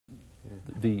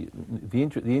the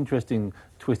interesting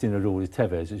twist in it all is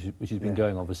Tevez, which has been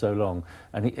going on for so long,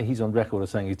 and he's on record as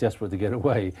saying he's desperate to get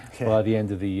away by the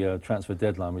end of the transfer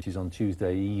deadline, which is on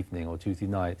Tuesday evening or Tuesday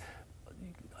night.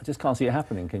 I just can't see it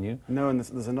happening, can you? No, and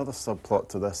there's another subplot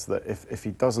to this, that if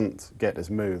he doesn't get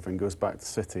his move and goes back to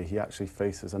City, he actually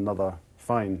faces another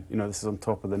fine. You know, this is on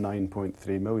top of the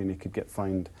 9.3 million. He could get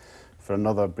fined for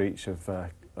another breach of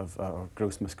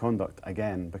gross misconduct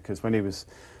again, because when he was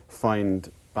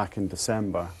fined back in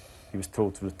December, he was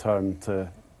told to return to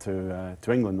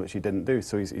England, which he didn't do.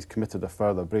 So he's committed a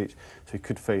further breach. So he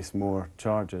could face more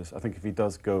charges. I think if he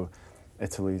does go,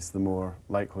 Italy's the more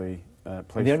likely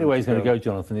place. The only way he's going to go,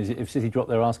 Jonathan, is if City drop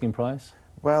their asking price.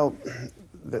 Well,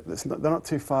 they're not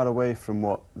too far away from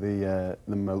what the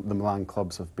Milan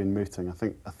clubs have been mooting.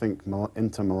 I think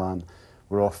Inter Milan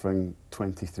were offering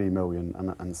 23 million,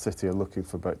 and City are looking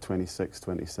for about 26,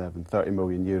 27, 30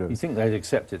 million euros. You think they'd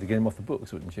accept it to get him off the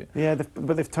books, wouldn't you? Yeah,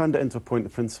 but they've turned it into a point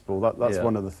of principle. That's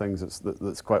one of the things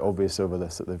that's quite obvious over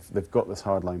this, that they've got this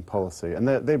hardline policy. And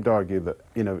they'd argue that,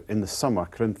 you know, in the summer,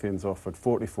 Corinthians offered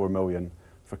 44 million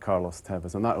for Carlos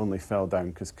Tevez, and that only fell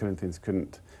down because Corinthians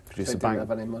couldn't produce a bank. They didn't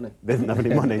have any money. They didn't have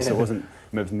any money, so it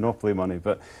was monopoly money.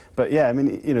 But yeah, I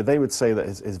mean, you know, they would say that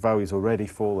his value's already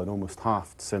fallen, almost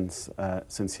halved since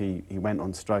he went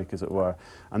on strike, as it were,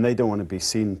 and they don't want to be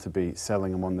seen to be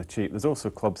selling him on the cheap. There's also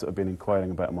clubs that have been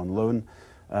inquiring about him on loan.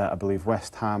 I believe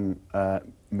West Ham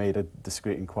made a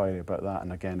discreet inquiry about that,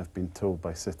 and again have been told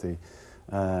by City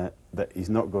that he's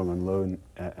not going on loan.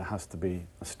 It has to be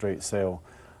a straight sale.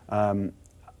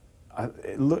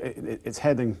 It's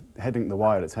heading the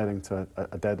wire. It's heading to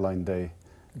a deadline day.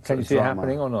 Can you see it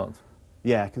happening or not?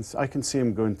 Yeah, I can see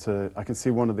him going to. I can see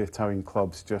one of the Italian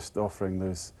clubs just offering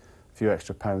those few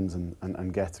extra pounds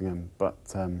and getting him. But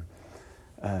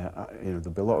you know,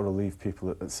 there'll be a lot of relieved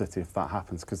people at City if that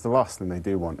happens, because the last thing they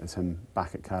do want is him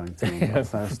back at Carrington on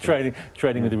Thursday.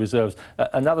 Trading with the reserves.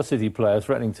 Another City player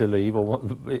threatening to leave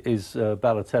is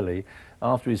Balotelli,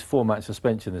 after his 4-match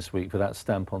suspension this week for that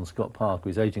stamp on Scott Parker.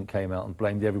 His agent came out and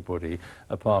blamed everybody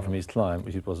apart from his client,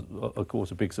 which was, of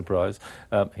course, a big surprise.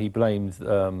 He blamed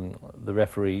the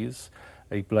referees.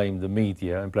 He blamed the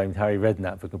media and blamed Harry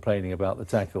Redknapp for complaining about the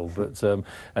tackle, but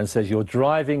and says, "You're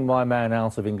driving my man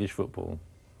out of English football."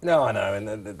 No, I know,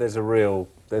 and there's a real.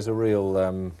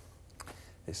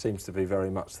 It seems to be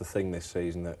very much the thing this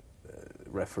season that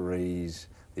referees,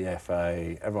 the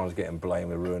FA, everyone's getting blamed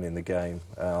with ruining the game.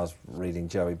 I was reading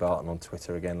Joey Barton on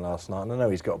Twitter again last night, and I know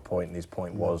he's got a point, and his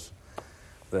point was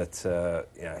that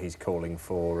you know, he's calling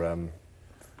for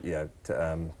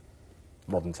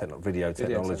modern video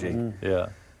technology. Yeah.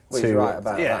 Well, he's right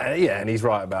about that. Yeah, and he's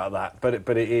right about that.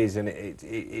 But it is, and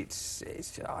it's.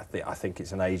 I think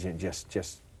it's an agent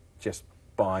just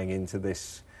buying into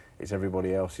this. It's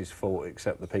everybody else's fault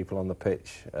except the people on the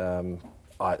pitch.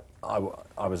 I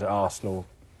was at Arsenal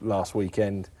last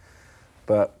weekend,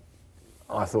 but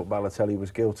I thought Balotelli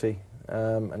was guilty,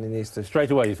 and he needs to.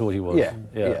 Straight away, you thought he was.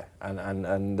 Yeah.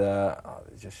 And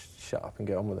just shut up and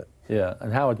get on with it. Yeah,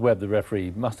 and Howard Webb, the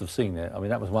referee, must have seen it. I mean,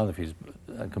 that was one of his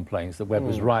complaints, that Webb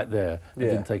was right there and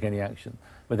didn't take any action.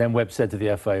 But then Webb said to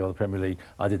the FA or the Premier League,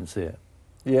 "I didn't see it."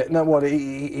 Yeah, no, what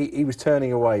he was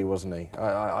turning away, wasn't he?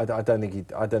 I don't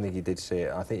think he did see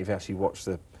it. I think if you actually watch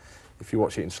if you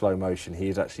watch it in slow motion,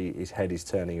 his head is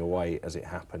turning away as it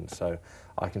happened. So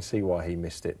I can see why he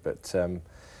missed it. But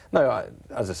no,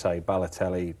 as I say,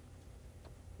 Balotelli,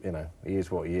 you know, he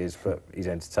is what he is, but he's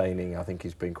entertaining. I think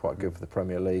he's been quite good for the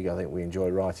Premier League. I think we enjoy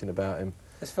writing about him.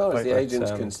 As far as the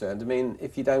agent's concerned, I mean,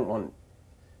 if you don't want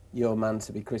your man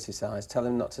to be criticised, tell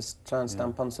him not to try and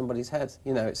stamp on somebody's head.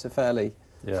 You know, it's a fairly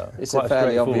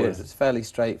obvious, it's fairly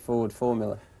straightforward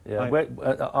formula. Yeah.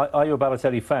 Are you a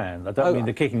Balotelli fan? I don't mean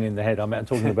the kicking in the head. I'm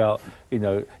talking about, you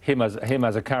know, him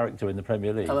as a character in the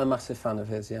Premier League. I'm a massive fan of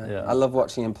his. Yeah. I love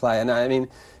watching him play, and I mean,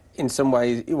 in some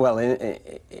ways, well,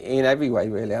 in every way,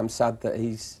 really, I'm sad that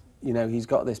he's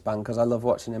got this ban, because I love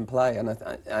watching him play,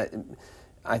 and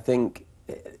I think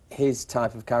his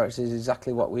type of character is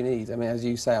exactly what we need. I mean, as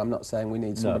you say, I'm not saying we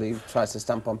need somebody who tries to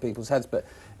stamp on people's heads, but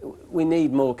we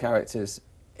need more characters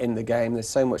in the game. There's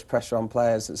so much pressure on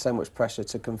players, there's so much pressure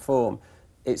to conform.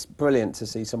 It's brilliant to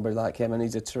see somebody like him, and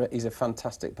he's a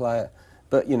fantastic player.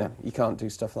 But, you know, you can't do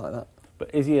stuff like that.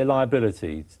 But is he a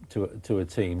liability to a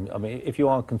team? I mean, if you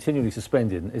are continually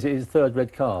suspended, is it his third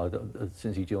red card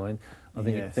since he joined? I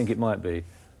think it might be.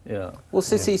 Yeah. Well,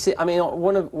 City. I mean,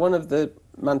 one of the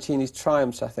Mancini's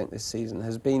triumphs, I think, this season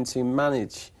has been to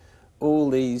manage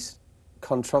all these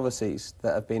controversies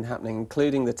that have been happening,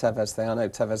 including the Tevez thing. I know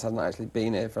Tevez hasn't actually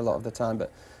been here for a lot of the time,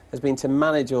 but has been to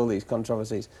manage all these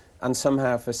controversies, and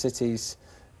somehow for City's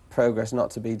progress not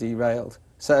to be derailed.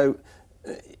 So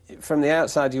from the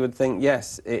outside you would think,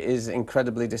 yes, it is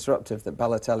incredibly disruptive that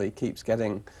Balotelli keeps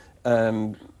getting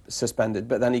suspended,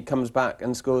 but then he comes back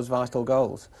and scores vital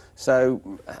goals. So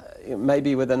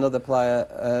maybe with another player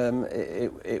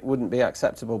it wouldn't be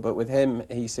acceptable, but with him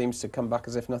he seems to come back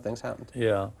as if nothing's happened.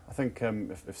 Yeah. I think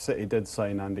if City did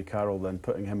sign Andy Carroll, then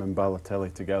putting him and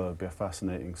Balotelli together would be a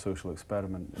fascinating social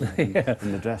experiment in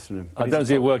the dressing room. But I don't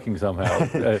see it working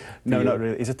somehow. No, not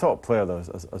really. He's a top player, though,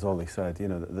 as Ollie said. You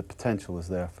know, the potential is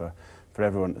there for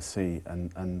everyone to see,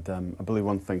 and I believe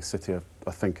one thing City are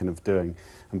thinking of doing,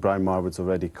 and Brian Marwood's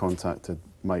already contacted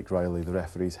Mike Riley, the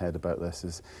referee's head, about this,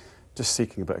 is just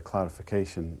seeking a bit of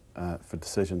clarification for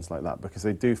decisions like that, because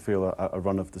they do feel a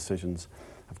run of decisions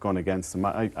have gone against them.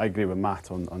 I agree with Matt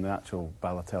on the actual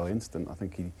Balotelli incident. I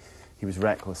think he was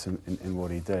reckless in what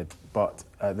he did, but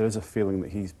there is a feeling that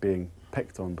he's being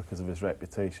picked on because of his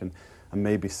reputation, and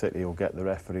maybe City will get the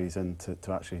referees in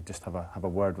to actually just have a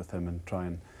word with him and try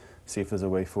and see if there's a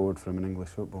way forward for him in English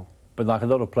football. But like a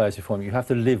lot of players who form, you have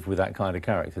to live with that kind of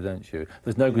character, don't you?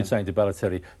 There's no good saying to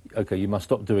Balotelli, OK, you must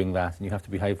stop doing that and you have to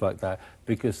behave like that,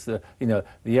 because you know,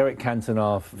 the Eric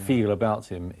Cantona feel about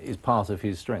him is part of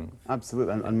his strength.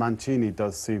 Absolutely, and Mancini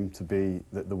does seem to be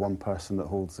the one person that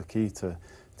holds the key to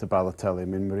Balotelli. I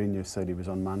mean, Mourinho said he was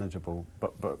unmanageable,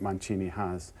 but Mancini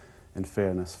has, in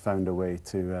fairness, found a way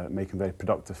to make him very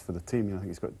productive for the team. You know, I think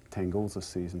he's got 10 goals this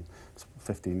season,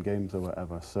 15 games or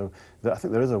whatever. So I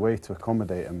think there is a way to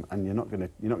accommodate him, and you're not going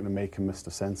to make him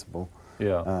Mr. Sensible.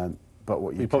 Yeah. But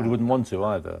what you probably wouldn't want to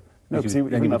either. No, because he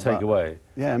would take that away.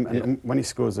 Yeah, and when he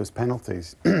scores those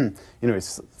penalties, you know,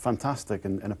 it's fantastic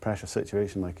in a pressure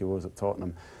situation like he was at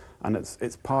Tottenham. And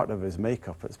it's part of his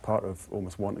makeup. It's part of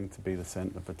almost wanting to be the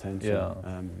centre of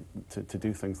attention, to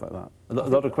do things like that. A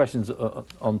lot of questions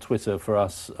on Twitter for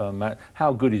us, Matt.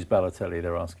 How good is Balotelli,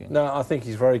 they're asking? No, I think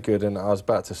he's very good, and I was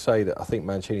about to say that I think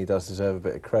Mancini does deserve a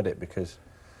bit of credit, because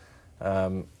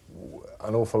an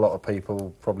awful lot of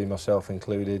people, probably myself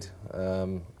included,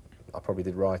 I probably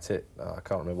did write it. I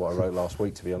can't remember what I wrote last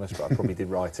week, to be honest, but I probably did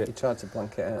write it. You tried to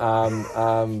blank it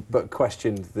out. But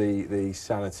questioned the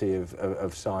sanity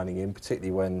of signing him,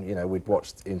 particularly when, you know, we'd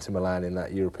watched Inter Milan in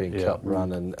that European Cup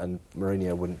run, and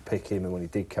Mourinho wouldn't pick him, and when he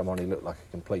did come on, he looked like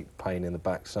a complete pain in the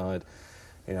backside.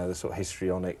 You know, the sort of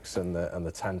histrionics and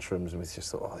the tantrums, and we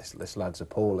just thought, oh, this lad's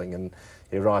appalling. And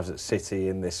he arrives at City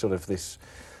in this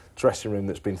dressing room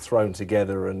that's been thrown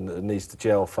together and needs to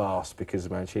gel fast because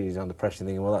Mancini's under pressure,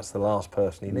 thinking, well, that's the last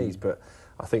person he needs. But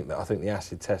I think the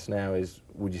acid test now is,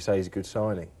 would you say he's a good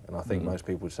signing? And I think most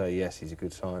people would say, yes, he's a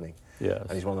good signing. Yes.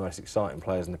 And he's one of the most exciting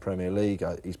players in the Premier League.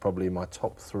 He's probably in my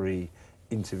top 3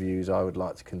 interviews I would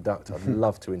like to conduct. I'd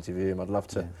love to interview him. I'd love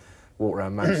to walk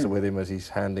around Manchester with him as he's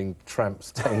handing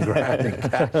tramps 10 grand in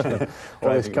cash and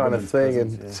all this kind of thing,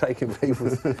 and taking people.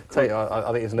 I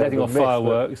think it's letting off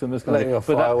fireworks and this kind of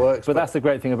thing. But that's the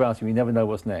great thing about him. You never know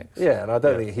what's next. Yeah, and I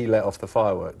don't think he let off the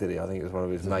firework, did he? I think it was one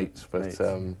of his mates, but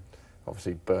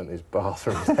obviously burnt his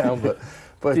bathroom down. But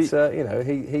you know,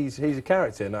 he's a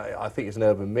character, and I think it's an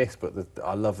urban myth. But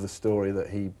I love the story that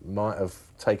he might have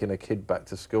taken a kid back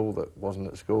to school that wasn't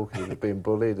at school because he was being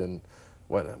bullied, and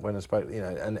went and spoke, you know,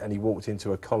 and he walked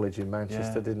into a college in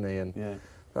Manchester, didn't he? And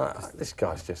this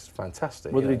guy's just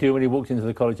fantastic. What did he do when he walked into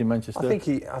the college in Manchester? I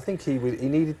think he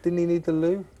needed, didn't he need the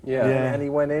loo? Yeah. And he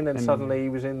went in, and suddenly he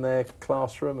was in their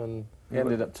classroom, and he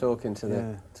ended up talking to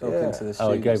the students.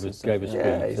 Oh, he gave a speech.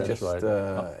 Yeah, he's just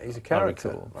right. He's a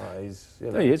character. He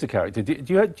is a character.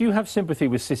 Do you have sympathy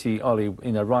with City, Ollie,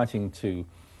 you know, writing to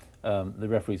the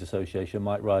Referees Association,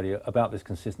 Mike Riley, about this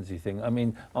consistency thing? I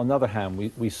mean, on the other hand,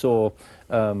 we saw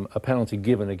a penalty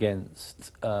given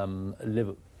against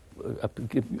Liverpool.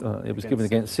 It was given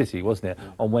against City, wasn't it,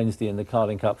 on Wednesday in the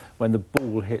Carling Cup, when the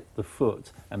ball hit the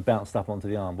foot and bounced up onto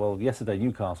the arm. Well, yesterday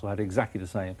Newcastle had exactly the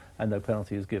same, and no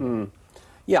penalty is given.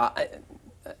 Yeah,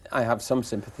 I have some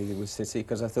sympathy with City,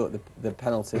 because I thought the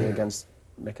penalty against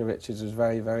Micah Richards was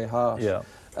very, very harsh. Yeah.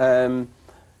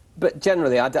 But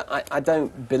generally, I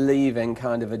don't believe in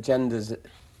kind of agendas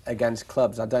against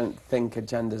clubs. I don't think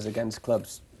agendas against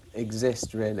clubs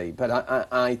exist, really. But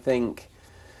I think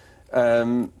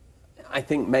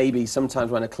maybe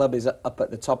sometimes when a club is up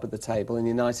at the top of the table, and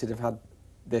United have had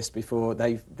this before,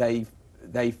 they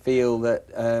feel that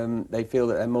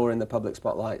they're more in the public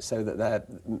spotlight, so that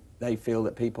they feel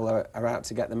that people are out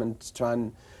to get them and to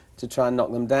try and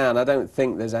knock them down. I don't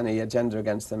think there's any agenda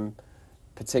against them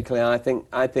particularly.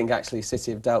 I think actually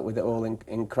City have dealt with it all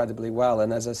incredibly well.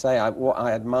 And as I say, what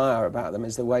I admire about them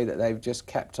is the way that they've just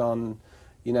kept on.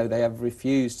 You know, they have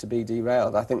refused to be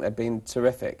derailed. I think they've been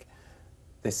terrific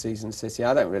this season, City.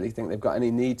 I don't really think they've got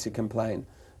any need to complain.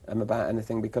 about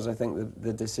anything, because I think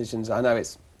the decisions. I know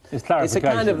it's a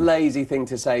kind of lazy thing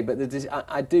to say, but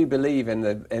I do believe in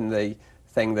the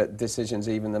thing that decisions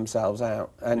even themselves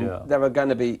out, and there are going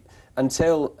to be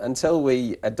until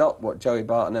we adopt what Joey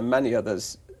Barton and many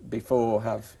others before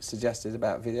have suggested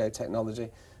about video technology.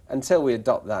 Until we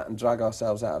adopt that and drag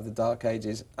ourselves out of the dark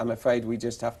ages, I'm afraid we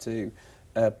just have to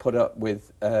put up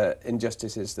with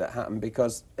injustices that happen,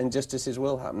 because injustices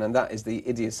will happen, and that is the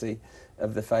idiocy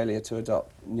of the failure to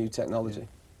adopt new technology.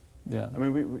 Yeah, I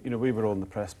mean, we were all in the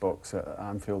press box at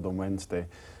Anfield on Wednesday,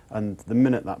 and the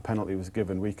minute that penalty was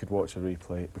given, we could watch a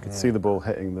replay. We could see the ball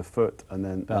hitting the foot and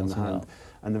then the hand.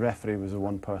 And the referee was the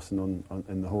one person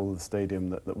in the whole of the stadium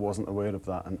that wasn't aware of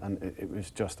that. And it was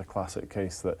just a classic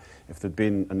case that if there'd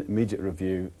been an immediate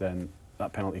review, then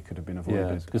that penalty could have been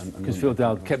avoided. Because Phil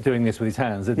Dowd kept doing this with his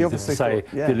hands, didn't he? Just to say,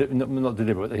 not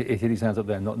deliberate, he hit his hands up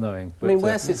there not knowing. But, I mean,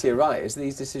 where City are right is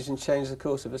these decisions change the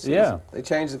course of a season. Yeah. They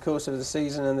change the course of the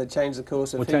season, and they change the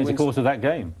course of the course of that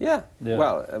game. Yeah.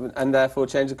 Well, and therefore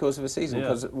change the course of a season,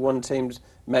 because one team's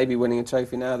maybe winning a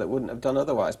trophy now that wouldn't have done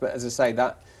otherwise. But as I say,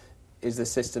 that is the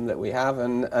system that we have,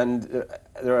 and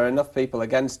there are enough people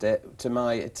against it, to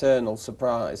my eternal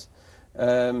surprise,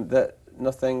 that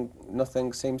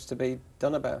nothing seems to be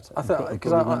done about it. I was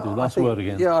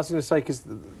going to say, because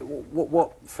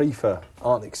what FIFA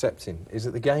aren't accepting is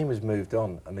that the game has moved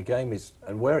on, and the game is,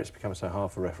 and where it's become so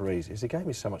hard for referees is the game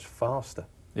is so much faster.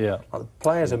 Yeah, like the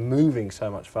players are moving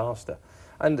so much faster,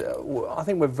 and I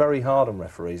think we're very hard on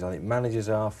referees. I think managers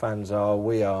are, fans are,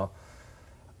 we are.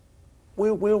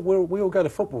 We'll go to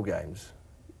football games.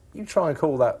 You try and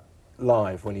call that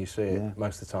live when you see it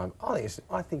most of the time.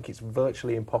 I think it's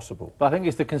virtually impossible. But I think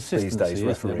it's the consistency these days,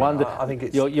 refereeing. I think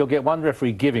it's you'll get one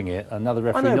referee giving it, another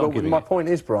referee not giving it. My point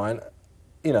is, Brian,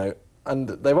 and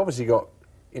they've obviously got,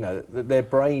 their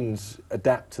brains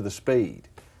adapt to the speed.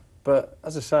 But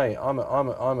as I say, I'm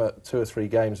at 2 or 3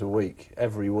 games a week,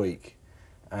 every week,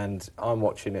 and I'm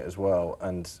watching it as well.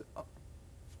 And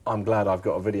I'm glad I've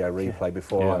got a video replay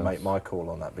before I make my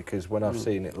call on that, because when I've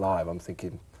seen it live, I'm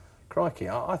thinking, crikey,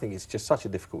 I think it's just such a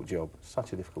difficult job,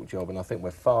 and I think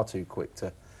we're far too quick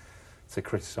to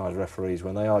criticise referees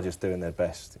when they are just doing their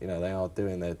best. They are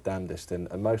doing their damnedest, and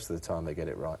most of the time they get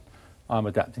it right. I'm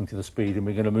adapting to the speed, and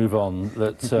we're going to move on.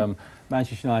 That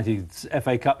Manchester United's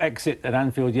FA Cup exit at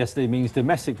Anfield yesterday means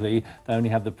domestically they only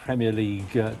have the Premier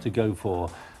League to go for.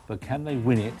 But can they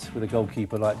win it with a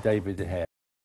goalkeeper like David De Gea?